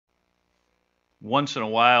Once in a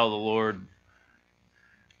while, the Lord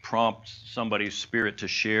prompts somebody's spirit to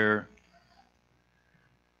share.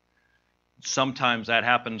 Sometimes that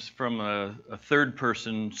happens from a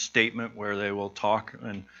third-person statement where they will talk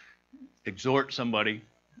and exhort somebody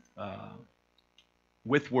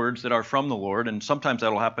with words that are from the Lord, and sometimes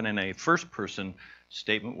that'll happen in a first-person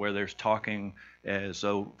statement where there's talking as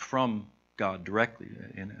though from God directly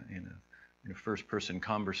in a first-person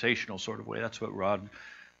conversational sort of way. That's what Rod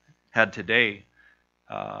had today.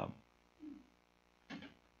 I'm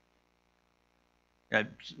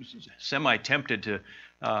semi-tempted to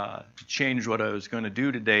change what I was going to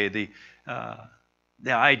do today. The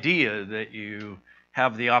idea that you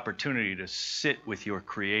have the opportunity to sit with your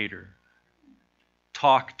Creator,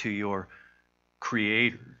 talk to your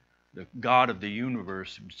Creator, the God of the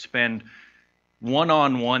universe, spend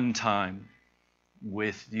one-on-one time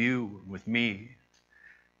with you, with me.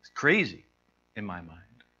 It's crazy in my mind.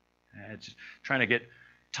 It's trying to get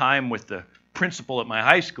time with the principal at my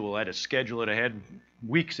high school. I had to schedule it ahead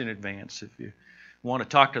weeks in advance. If you want to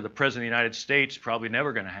talk to the President of the United States, probably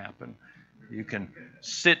never going to happen. You can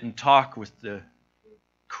sit and talk with the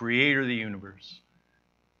Creator of the universe.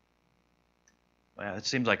 Well, it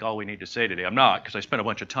seems like all we need to say today. I'm not, because I spent a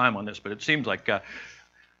bunch of time on this, but it seems like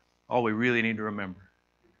all we really need to remember.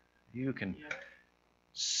 You can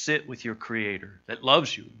sit with your Creator that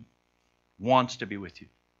loves you, wants to be with you.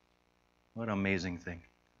 What an amazing thing.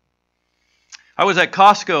 I was at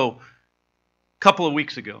Costco a couple of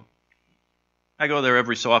weeks ago. I go there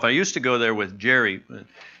every so often. I used to go there with Jerry.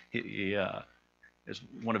 It's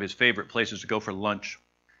one of his favorite places to go for lunch.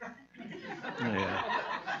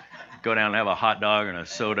 Go down and have a hot dog and a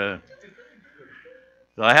soda.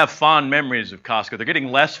 So I have fond memories of Costco. They're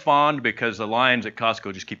getting less fond because the lines at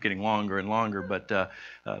Costco just keep getting longer and longer, but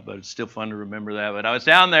it's still fun to remember that. But I was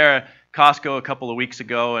down there at Costco a couple of weeks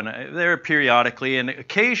ago, and there periodically, and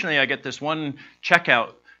occasionally I get this one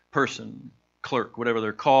checkout person, clerk, whatever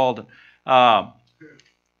they're called, and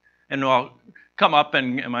I'll come up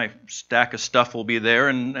and my stack of stuff will be there,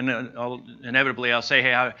 and inevitably I'll say,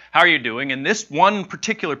 hey, how are you doing? And this one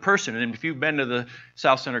particular person, and if you've been to the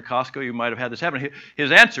South Center Costco, you might have had this happen.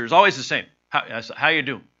 His answer is always the same. How you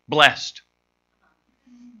doing? Blessed.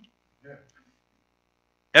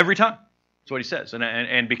 Every time. That's what he says.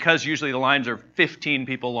 And because usually the lines are 15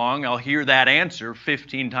 people long, I'll hear that answer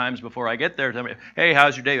 15 times before I get there. Tell me, hey,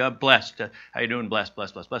 how's your day? I'm blessed. How you doing? Blessed,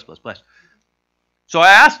 blessed, blessed, blessed, blessed, blessed. So I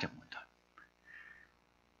asked him one time.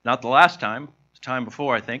 Not the last time. The time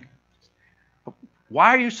before, I think.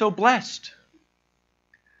 Why are you so blessed?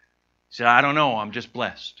 He said, I don't know. I'm just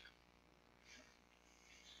blessed.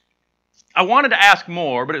 I wanted to ask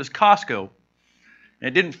more, but it was Costco. And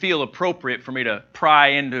it didn't feel appropriate for me to pry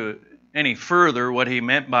into any further what he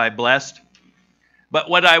meant by blessed. But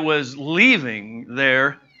when I was leaving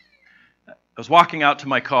there, I was walking out to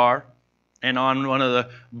my car, and on one of the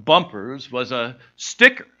bumpers was a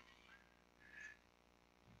sticker.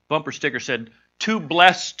 Bumper sticker said, too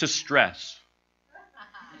blessed to stress.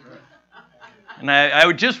 And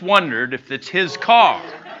I just wondered if it's his car.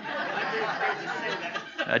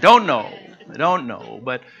 I don't know.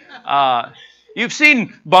 But you've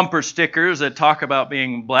seen bumper stickers that talk about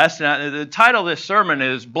being blessed. Now, the title of this sermon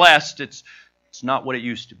is Blessed. It's not what it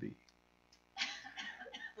used to be.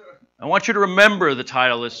 I want you to remember the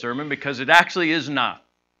title of this sermon because it actually is not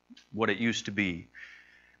what it used to be.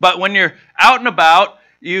 But when you're out and about,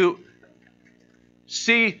 you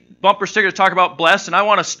see bumper stickers talk about blessed, and I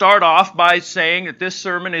want to start off by saying that this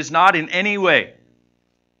sermon is not in any way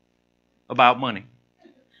about money.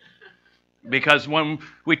 Because when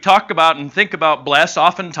we talk about and think about blessed,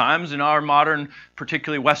 oftentimes in our modern,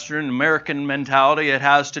 particularly Western American mentality, it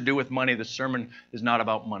has to do with money. The sermon is not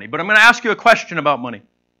about money. But I'm going to ask you a question about money.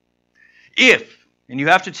 If, and you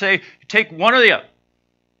have to say, take one or the other,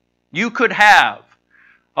 you could have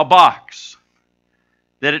a box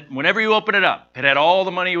that whenever you open it up, it had all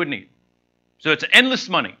the money you would need. So it's endless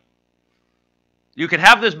money. You could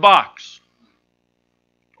have this box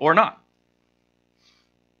or not.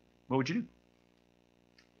 What would you do?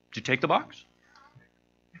 Would you take the box?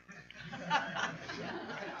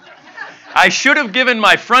 I should have given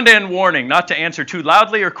my front-end warning not to answer too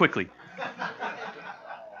loudly or quickly.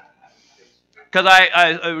 Because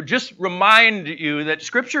I would just remind you that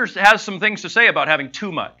Scripture has some things to say about having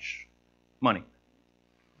too much money.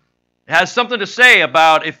 It has something to say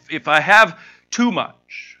about if I have too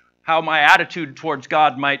much, how my attitude towards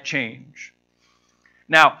God might change.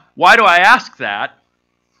 Now, why do I ask that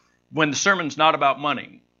when the sermon's not about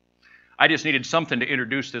money? I just needed something to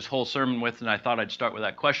introduce this whole sermon with, and I thought I'd start with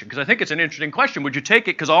that question, because I think it's an interesting question. Would you take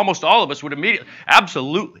it? Because almost all of us would immediately,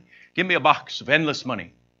 absolutely. Give me a box of endless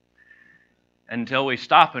money. Until we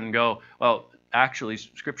stop and go, well, actually,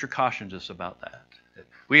 Scripture cautions us about that.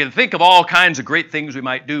 We can think of all kinds of great things we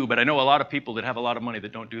might do, but I know a lot of people that have a lot of money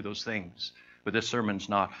that don't do those things. But this sermon's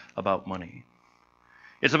not about money.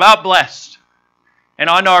 It's about blessed. And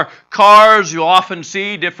on our cars, you'll often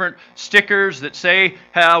see different stickers that say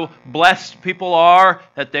how blessed people are,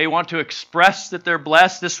 that they want to express that they're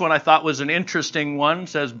blessed. This one I thought was an interesting one. It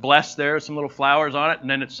says blessed there, some little flowers on it, and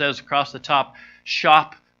then it says across the top,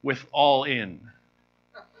 shop with all in.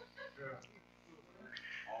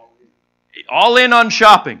 All in on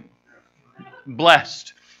shopping.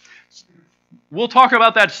 Blessed. We'll talk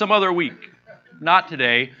about that some other week. Not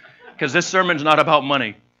today, because this sermon's not about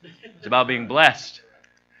money. It's about being blessed.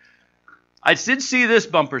 I did see this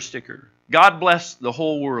bumper sticker. God bless the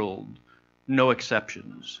whole world, no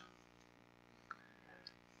exceptions.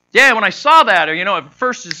 Yeah, when I saw that, at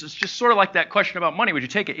first it's just sort of like that question about money. Would you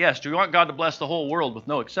take it? Yes. Do you want God to bless the whole world with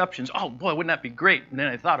no exceptions? Oh, boy, wouldn't that be great? And then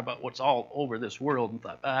I thought about what's all over this world and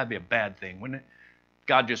thought, that'd be a bad thing, wouldn't it?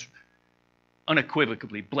 God just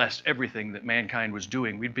unequivocally blessed everything that mankind was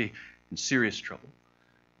doing. We'd be in serious trouble.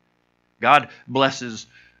 God blesses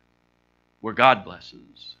where God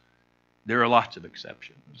blesses. There are lots of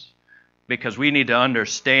exceptions because we need to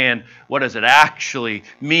understand what does it actually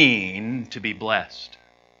mean to be blessed.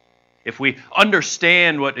 If we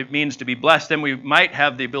understand what it means to be blessed, then we might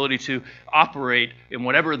have the ability to operate in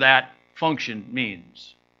whatever that function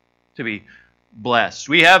means, to be blessed.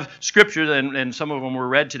 We have scriptures, and some of them were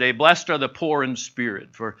read today. Blessed are the poor in spirit,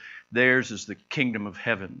 for theirs is the kingdom of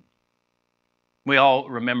heaven. We all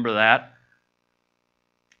remember that.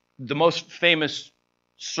 The most famous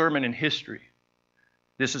sermon in history.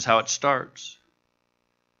 This is how it starts.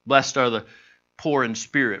 Blessed are the poor in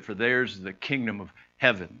spirit, for theirs is the kingdom of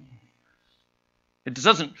heaven. It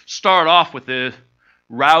doesn't start off with a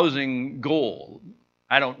rousing goal.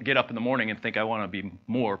 I don't get up in the morning and think I want to be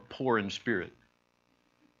more poor in spirit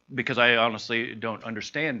because I honestly don't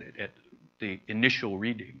understand it at the initial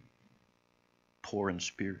reading. Poor in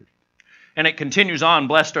spirit. And it continues on,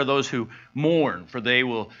 blessed are those who mourn, for they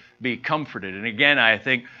will be comforted. And again, I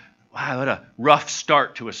think, wow, what a rough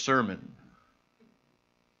start to a sermon.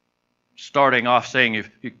 Starting off saying, if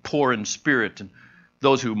you're poor in spirit, and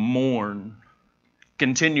those who mourn.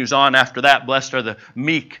 Continues on after that, blessed are the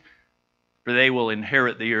meek, for they will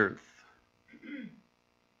inherit the earth.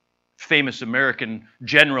 Famous American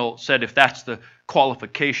general said, if that's the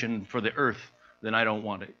qualification for the earth, then I don't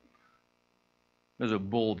want it. It was a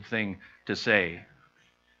bold thing to say.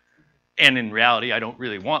 And in reality, I don't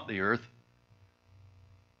really want the earth.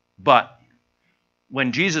 But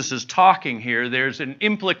when Jesus is talking here, there's an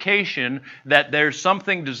implication that there's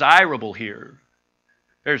something desirable here.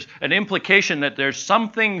 There's an implication that there's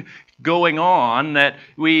something going on that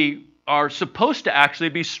we are supposed to actually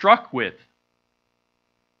be struck with.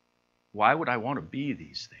 Why would I want to be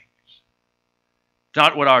these things? It's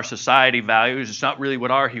not what our society values. It's not really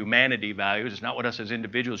what our humanity values. It's not what us as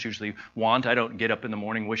individuals usually want. I don't get up in the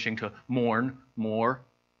morning wishing to mourn more.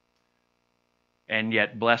 And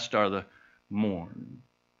yet blessed are the mourn,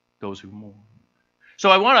 those who mourn.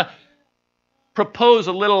 So I want to propose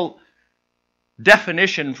a little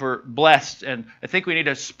definition for blessed, and I think we need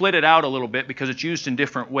to split it out a little bit because it's used in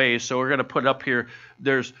different ways. So we're going to put it up here.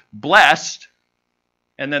 There's blessed,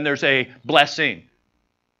 and then there's a blessing.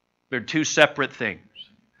 They're two separate things.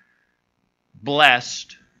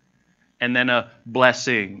 Blessed, and then a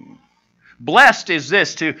blessing. Blessed is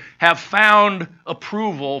this, to have found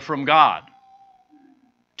approval from God.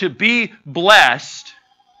 To be blessed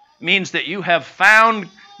means that you have found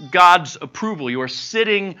God's approval. You are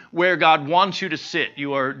sitting where God wants you to sit.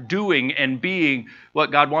 You are doing and being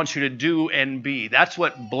what God wants you to do and be. That's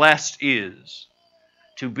what blessed is.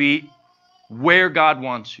 To be where God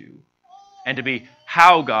wants you and to be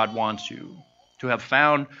how God wants you. To have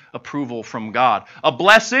found approval from God. A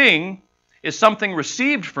blessing is something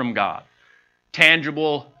received from God.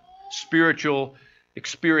 Tangible, spiritual,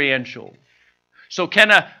 experiential. So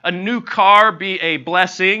can a new car be a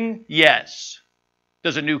blessing? Yes.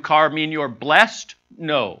 Does a new car mean you're blessed?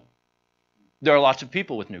 No. There are lots of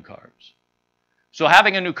people with new cars. So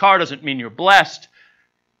having a new car doesn't mean you're blessed.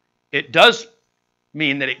 It does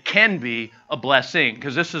mean that it can be a blessing,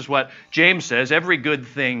 because this is what James says, every good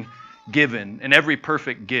thing given and every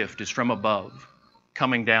perfect gift is from above,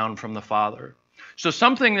 coming down from the Father. So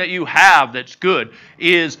something that you have that's good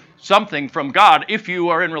is something from God if you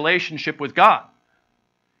are in relationship with God.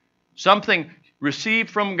 Something received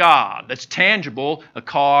from God that's tangible, a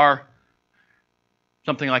car,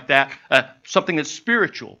 something like that, something that's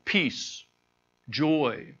spiritual, peace,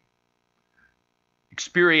 joy,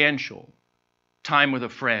 experiential, time with a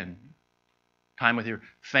friend, time with your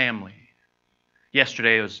family.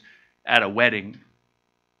 Yesterday I was at a wedding,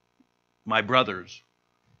 my brother's.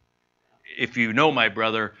 If you know my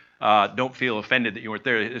brother, don't feel offended that you weren't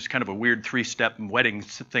there. It's kind of a weird three-step wedding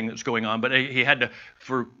thing that's going on. But he had to,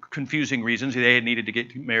 for confusing reasons, they had needed to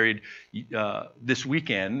get married this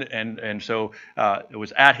weekend. And so it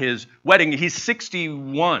was at his wedding. He's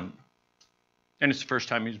 61. And it's the first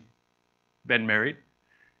time he's been married.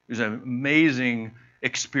 It was an amazing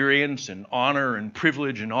experience and honor and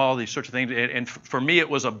privilege and all these sorts of things. And for me, it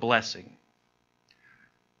was a blessing.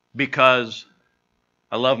 Because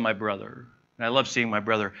I love my brother. And I love seeing my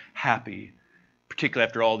brother happy, particularly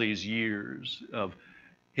after all these years of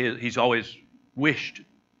he's always wished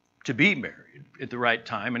to be married at the right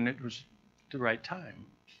time, and it was the right time.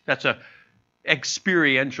 That's a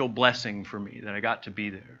experiential blessing for me that I got to be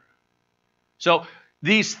there. So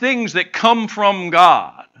these things that come from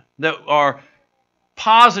God, that are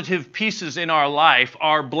positive pieces in our life,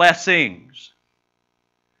 are blessings.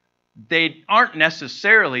 They aren't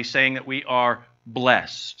necessarily saying that we are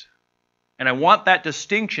blessed. And I want that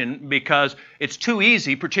distinction because it's too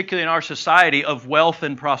easy, particularly in our society of wealth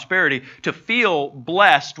and prosperity, to feel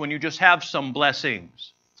blessed when you just have some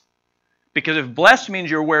blessings. Because if blessed means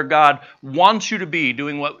you're where God wants you to be,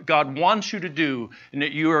 doing what God wants you to do, and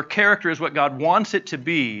that your character is what God wants it to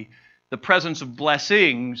be, the presence of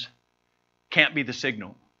blessings can't be the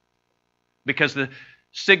signal. Because the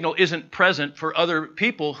signal isn't present for other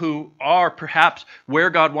people who are perhaps where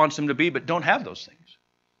God wants them to be, but don't have those things.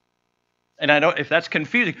 And I don't, if that's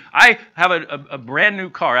confusing, I have a brand new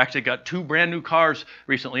car. I actually got 2 brand new cars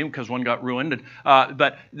recently because one got ruined.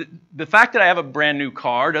 But the fact that I have a brand new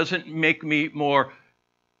car doesn't make me more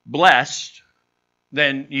blessed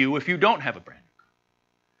than you if you don't have a brand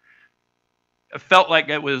new car. I felt like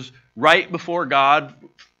it was right before God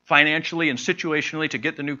financially and situationally to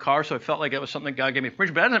get the new car, so I felt like it was something God gave me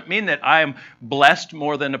permission. But that doesn't mean that I am blessed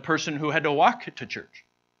more than a person who had to walk to church.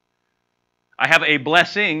 I have a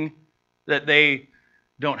blessing that they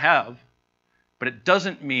don't have, but it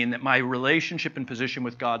doesn't mean that my relationship and position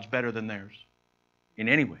with God's better than theirs in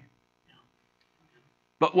any way.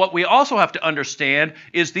 But what we also have to understand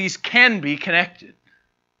is these can be connected.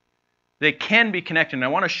 They can be connected. And I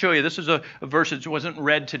want to show you, this is a verse that wasn't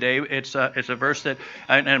read today. It's a verse that,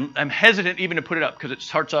 and I'm hesitant even to put it up because it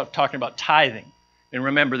starts out talking about tithing. And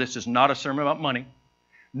remember, this is not a sermon about money,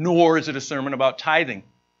 nor is it a sermon about tithing.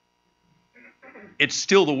 It's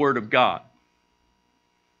still the Word of God.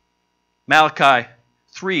 Malachi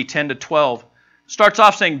 3:10-12 starts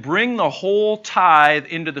off saying, bring the whole tithe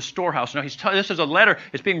into the storehouse. Now, this is a letter.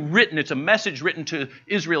 It's being written. It's a message written to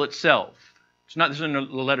Israel itself. This isn't a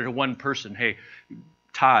letter to one person, hey,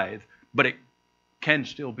 tithe. But it can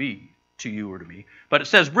still be to you or to me. But it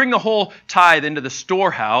says, bring the whole tithe into the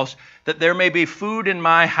storehouse, that there may be food in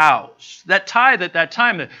my house. That tithe at that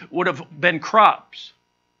time would have been crops.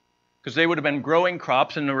 Because they would have been growing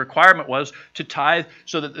crops, and the requirement was to tithe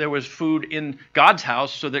so that there was food in God's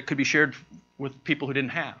house so that it could be shared with people who didn't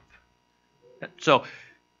have. So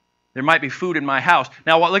there might be food in my house.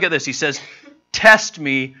 Now look at this. He says, test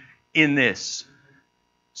me in this,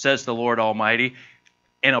 says the Lord Almighty.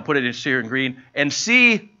 And I'll put it in here in green. And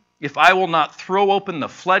see if I will not throw open the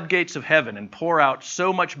floodgates of heaven and pour out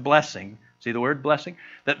so much blessing, see the word blessing,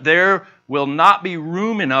 that there will not be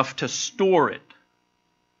room enough to store it.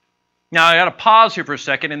 Now, I got to pause here for a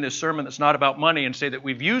second in this sermon that's not about money and say that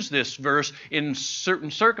we've used this verse in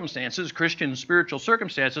certain circumstances, Christian spiritual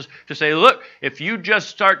circumstances, to say, look, if you just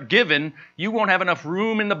start giving, you won't have enough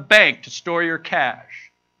room in the bank to store your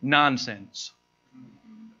cash. Nonsense.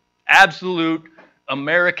 Absolute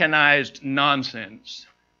Americanized nonsense.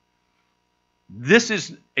 This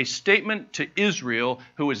is a statement to Israel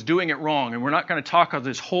who is doing it wrong. And we're not going to talk about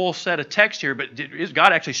this whole set of text here, but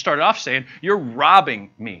God actually started off saying, you're robbing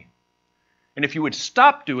me. And if you would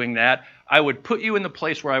stop doing that, I would put you in the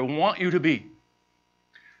place where I want you to be.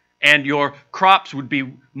 And your crops would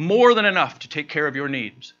be more than enough to take care of your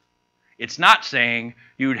needs. It's not saying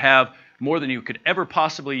you'd have more than you could ever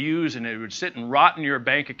possibly use, and it would sit and rot in your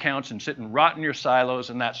bank accounts and sit and rot in your silos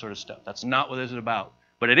and that sort of stuff. That's not what this is about.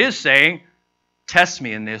 But it is saying, test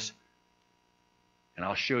me in this, and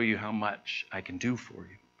I'll show you how much I can do for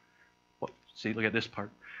you. Well, see, look at this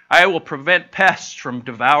part. I will prevent pests from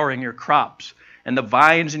devouring your crops, and the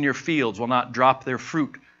vines in your fields will not drop their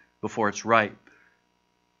fruit before it's ripe.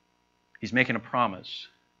 He's making a promise.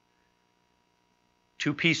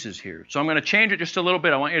 2 pieces here. So I'm going to change it just a little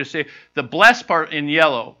bit. I want you to say the blessed part in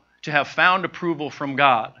yellow, to have found approval from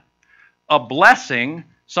God. A blessing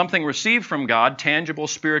something received from God, tangible,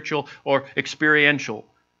 spiritual, or experiential.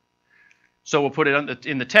 So we'll put it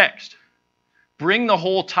in the text. Bring the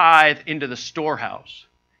whole tithe into the storehouse.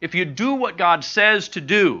 If you do what God says to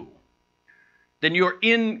do, then you're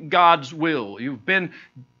in God's will. You've been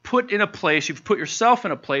put in a place, you've put yourself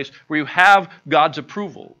in a place where you have God's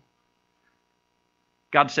approval.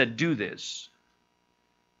 God said, do this.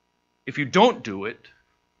 If you don't do it,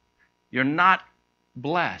 you're not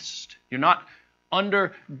blessed. You're not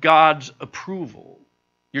under God's approval.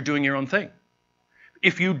 You're doing your own thing.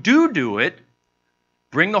 If you do it,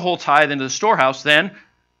 bring the whole tithe into the storehouse, then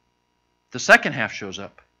the second half shows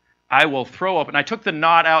up. I will throw up, and I took the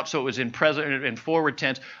not out so it was in present and forward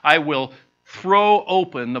tense. I will throw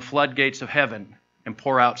open the floodgates of heaven and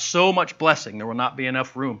pour out so much blessing there will not be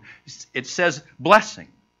enough room. It says blessing.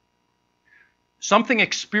 Something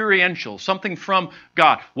experiential, something from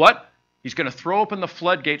God. What? He's going to throw open the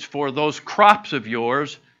floodgates for those crops of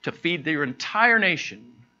yours to feed your entire nation.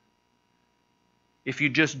 If you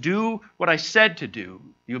just do what I said to do,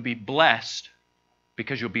 you'll be blessed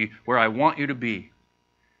because you'll be where I want you to be.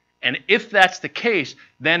 And if that's the case,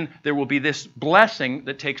 then there will be this blessing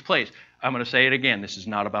that takes place. I'm going to say it again. This is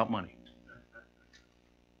not about money.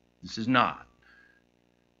 This is not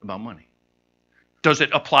about money. Does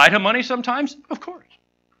it apply to money sometimes? Of course.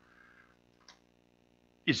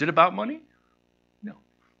 Is it about money? No.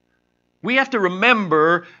 We have to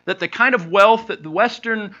remember that the kind of wealth that the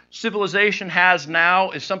Western civilization has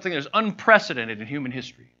now is something that is unprecedented in human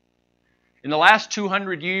history. In the last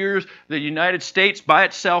 200 years, the United States by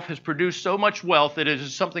itself has produced so much wealth that it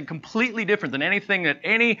is something completely different than anything that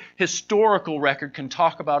any historical record can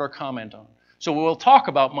talk about or comment on. So we'll talk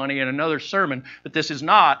about money in another sermon, but this is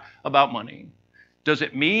not about money. Does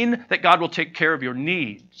it mean that God will take care of your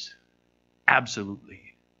needs? Absolutely.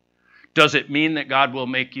 Does it mean that God will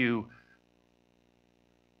make you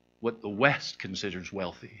what the West considers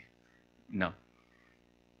wealthy? No.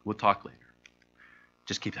 We'll talk later.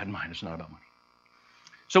 Just keep that in mind. It's not about money.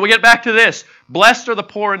 So we get back to this. Blessed are the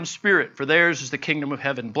poor in spirit, for theirs is the kingdom of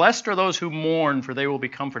heaven. Blessed are those who mourn, for they will be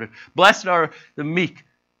comforted. Blessed are the meek,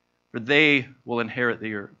 for they will inherit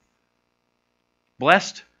the earth.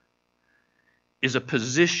 Blessed is a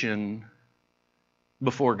position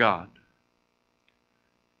before God,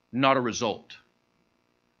 not a result.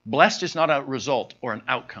 Blessed is not a result or an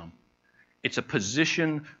outcome. It's a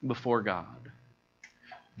position before God.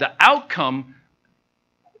 The outcome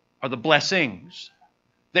are the blessings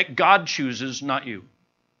that God chooses, not you.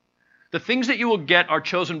 The things that you will get are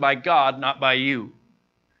chosen by God, not by you.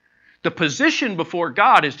 The position before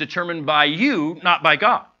God is determined by you, not by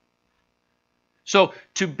God. So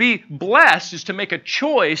to be blessed is to make a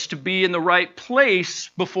choice to be in the right place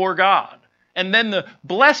before God. And then the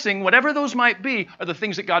blessing, whatever those might be, are the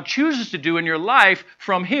things that God chooses to do in your life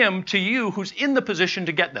from Him to you who's in the position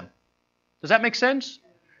to get them. Does that make sense?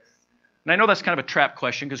 And I know that's kind of a trap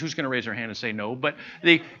question because who's going to raise their hand and say no? But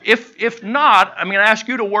if not, I'm going to ask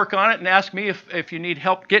you to work on it and ask me if you need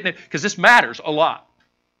help getting it because this matters a lot.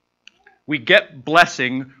 We get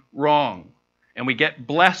blessing wrong and we get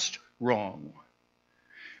blessed wrong.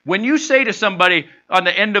 When you say to somebody on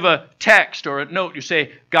the end of a text or a note, you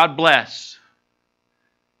say, God bless.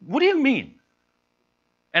 What do you mean?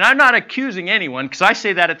 And I'm not accusing anyone because I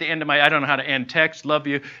say that at the end of I don't know how to end text. Love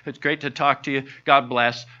you. It's great to talk to you. God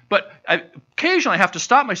bless. But occasionally I have to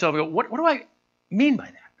stop myself and go, what do I mean by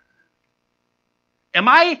that? Am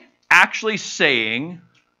I actually saying,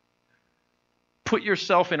 put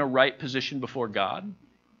yourself in a right position before God?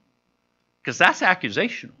 Because that's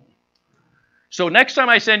accusational. So next time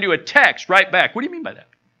I send you a text, write back, what do you mean by that?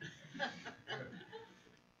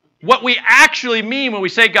 What we actually mean when we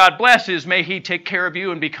say God bless is may He take care of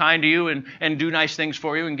you and be kind to you and do nice things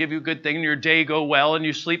for you and give you a good thing and your day go well and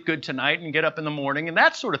you sleep good tonight and get up in the morning and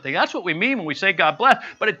that sort of thing. That's what we mean when we say God bless,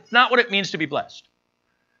 but it's not what it means to be blessed.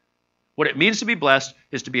 What it means to be blessed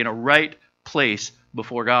is to be in a right place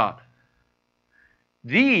before God.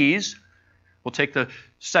 These, we'll take the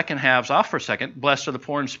second halves off for a second, blessed are the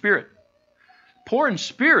poor in spirit. Poor in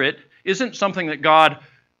spirit isn't something that God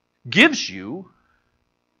gives you.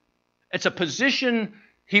 It's a position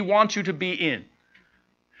He wants you to be in.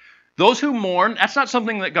 Those who mourn, that's not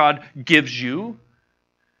something that God gives you.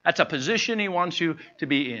 That's a position He wants you to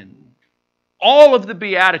be in. All of the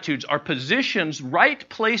Beatitudes are positions, right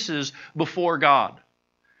places before God.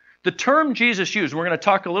 The term Jesus used, we're going to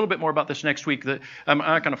talk a little bit more about this next week. I'm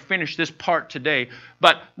not going to finish this part today.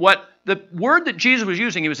 But what the word that Jesus was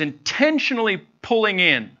using, He was intentionally pulling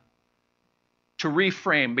in to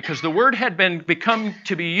reframe because the word had become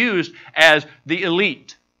to be used as the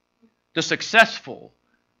elite, the successful,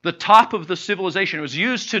 the top of the civilization. It was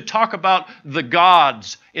used to talk about the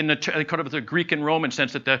gods in the kind of the Greek and Roman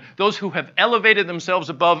sense, that those who have elevated themselves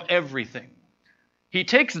above everything. He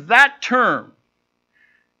takes that term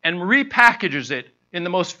and repackages it in the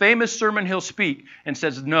most famous sermon he'll speak and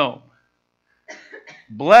says, no,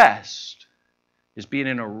 blessed is being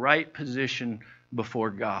in a right position before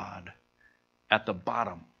God at the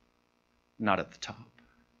bottom, not at the top.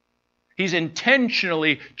 He's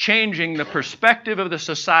intentionally changing the perspective of the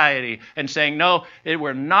society and saying, no,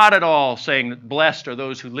 we're not at all saying that blessed are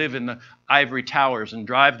those who live in the ivory towers and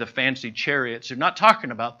drive the fancy chariots. We're not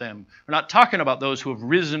talking about them. We're not talking about those who have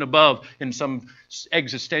risen above in some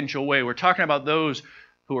existential way. We're talking about those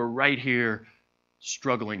who are right here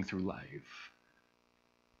struggling through life,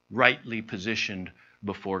 rightly positioned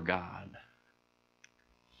before God.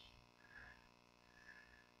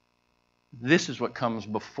 This is what comes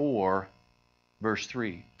before verse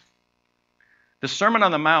 3. The Sermon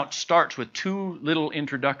on the Mount starts with two little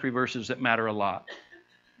introductory verses that matter a lot.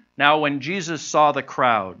 Now, when Jesus saw the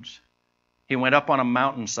crowds, he went up on a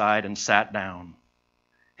mountainside and sat down.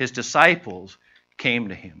 His disciples came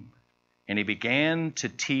to him, and he began to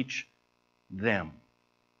teach them.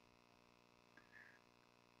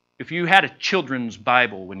 If you had a children's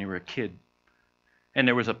Bible when you were a kid, and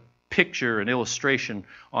there was a picture, an illustration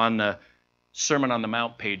on the Sermon on the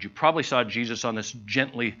Mount page, you probably saw Jesus on this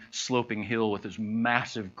gently sloping hill with this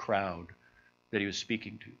massive crowd that he was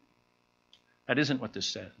speaking to. That isn't what this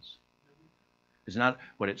says. It's not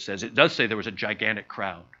what it says. It does say there was a gigantic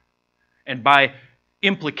crowd. And by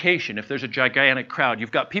implication, if there's a gigantic crowd,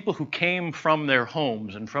 you've got people who came from their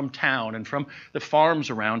homes and from town and from the farms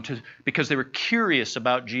around because they were curious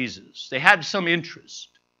about Jesus. They had some interest.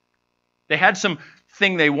 They had some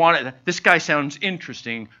thing they wanted. This guy sounds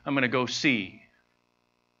interesting. I'm going to go see.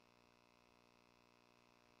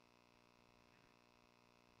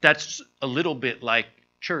 That's a little bit like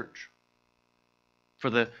church. For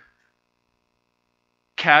the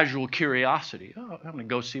casual curiosity. Oh, I'm going to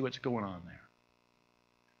go see what's going on there.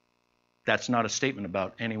 That's not a statement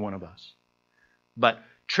about any one of us. But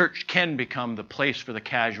church can become the place for the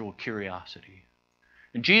casual curiosity.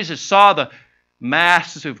 And Jesus saw the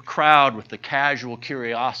massive crowd with the casual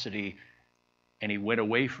curiosity, and he went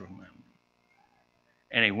away from them.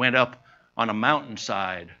 And he went up on a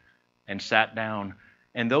mountainside and sat down,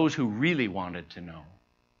 and those who really wanted to know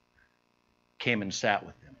came and sat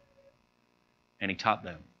with him, and he taught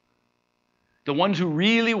them. The ones who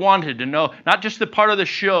really wanted to know, not just the part of the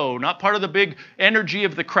show, not part of the big energy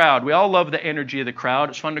of the crowd. We all love the energy of the crowd.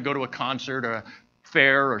 It's fun to go to a concert or a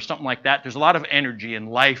fair or something like that. There's a lot of energy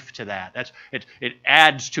and life to that. It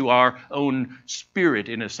adds to our own spirit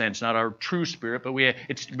in a sense, not our true spirit, but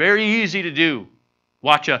it's very easy to do.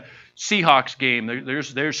 Watch a Seahawks game.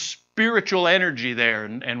 There's spiritual energy there,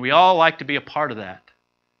 and we all like to be a part of that.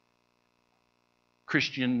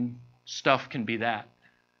 Christian stuff can be that.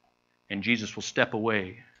 And Jesus will step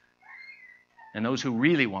away. And those who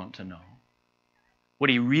really want to know what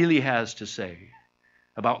he really has to say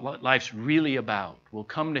about what life's really about will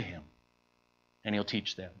come to him, and he'll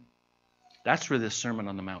teach them. That's where this Sermon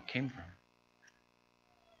on the Mount came from.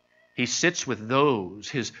 He sits with those,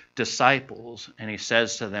 his disciples, and he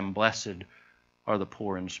says to them, blessed are the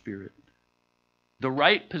poor in spirit. The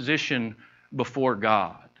right position before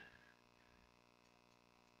God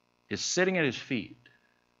is sitting at his feet,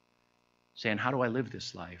 saying, how do I live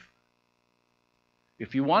this life?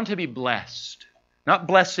 If you want to be blessed, not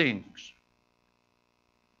blessings.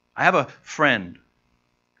 I have a friend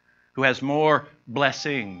who has more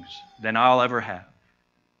blessings than I'll ever have.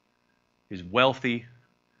 He's wealthy,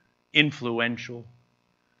 influential,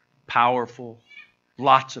 powerful,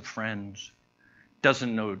 lots of friends,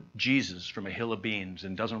 doesn't know Jesus from a hill of beans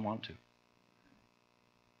and doesn't want to.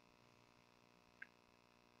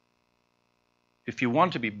 If you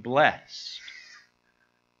want to be blessed,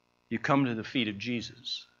 you come to the feet of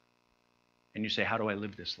Jesus and you say, how do I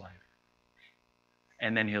live this life?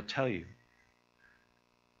 And then he'll tell you,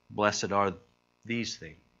 blessed are these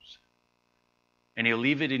things. And he'll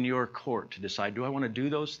leave it in your court to decide, do I want to do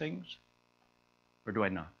those things or do I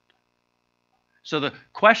not? So the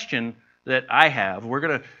question that I have, we're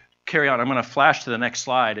going to carry on. I'm going to flash to the next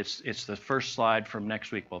slide. It's the first slide from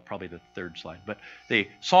next week. Well, probably the third slide. But the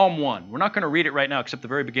Psalm 1. We're not going to read it right now except the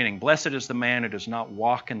very beginning. Blessed is the man who does not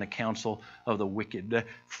walk in the counsel of the wicked.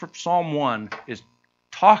 Psalm 1 is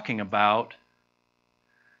talking about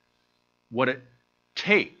what it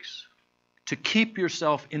takes to keep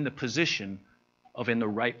yourself in the position of in the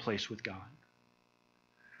right place with God.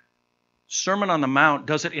 Sermon on the Mount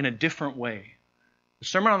does it in a different way. The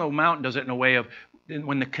Sermon on the Mount does it in a way of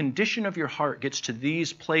when the condition of your heart gets to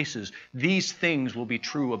these places, these things will be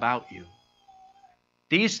true about you.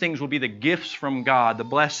 These things will be the gifts from God. The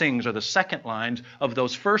blessings are the second lines of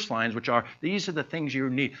those first lines, which are, these are the things you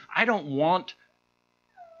need. I don't want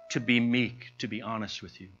to be meek, to be honest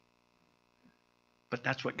with you. But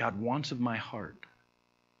that's what God wants of my heart,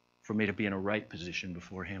 for me to be in a right position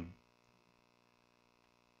before Him.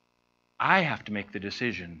 I have to make the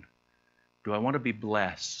decision, do I want to be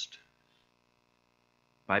blessed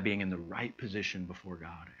by being in the right position before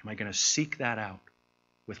God? Am I going to seek that out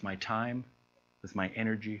with my time, with my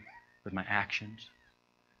energy, with my actions?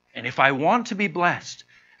 And if I want to be blessed,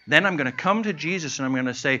 then I'm going to come to Jesus and I'm going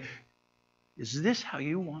to say, is this how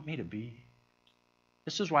you want me to be?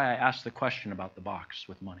 This is why I asked the question about the box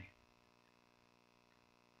with money.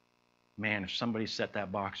 Man, if somebody set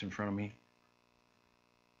that box in front of me,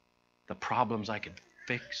 the problems I could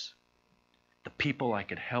fix, the people I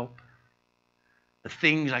could help, the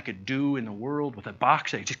things I could do in the world with a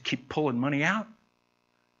box, I just keep pulling money out.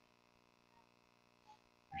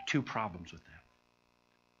 There are two problems with that.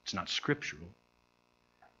 It's not scriptural.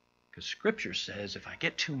 Because Scripture says if I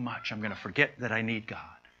get too much, I'm going to forget that I need God.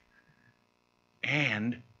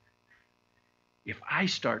 And if I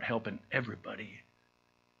start helping everybody,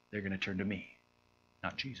 they're going to turn to me,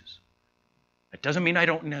 not Jesus. That doesn't mean I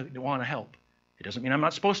don't want to help. It doesn't mean I'm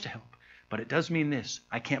not supposed to help. But it does mean this: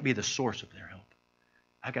 I can't be the source of their help.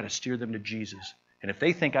 I've got to steer them to Jesus. And if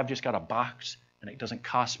they think I've just got a box and it doesn't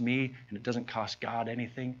cost me and it doesn't cost God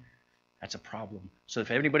anything, that's a problem. So if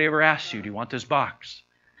anybody ever asks you, do you want this box?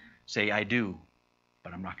 Say, I do,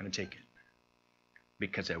 but I'm not going to take it.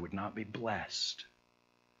 Because I would not be blessed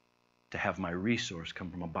to have my resource come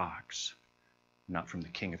from a box, not from the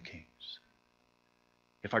King of Kings.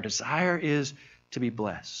 If our desire is to be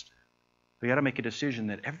blessed, we got to make a decision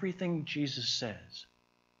that everything Jesus says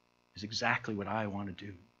is exactly what I want to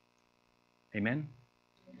do. Amen?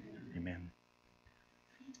 Amen.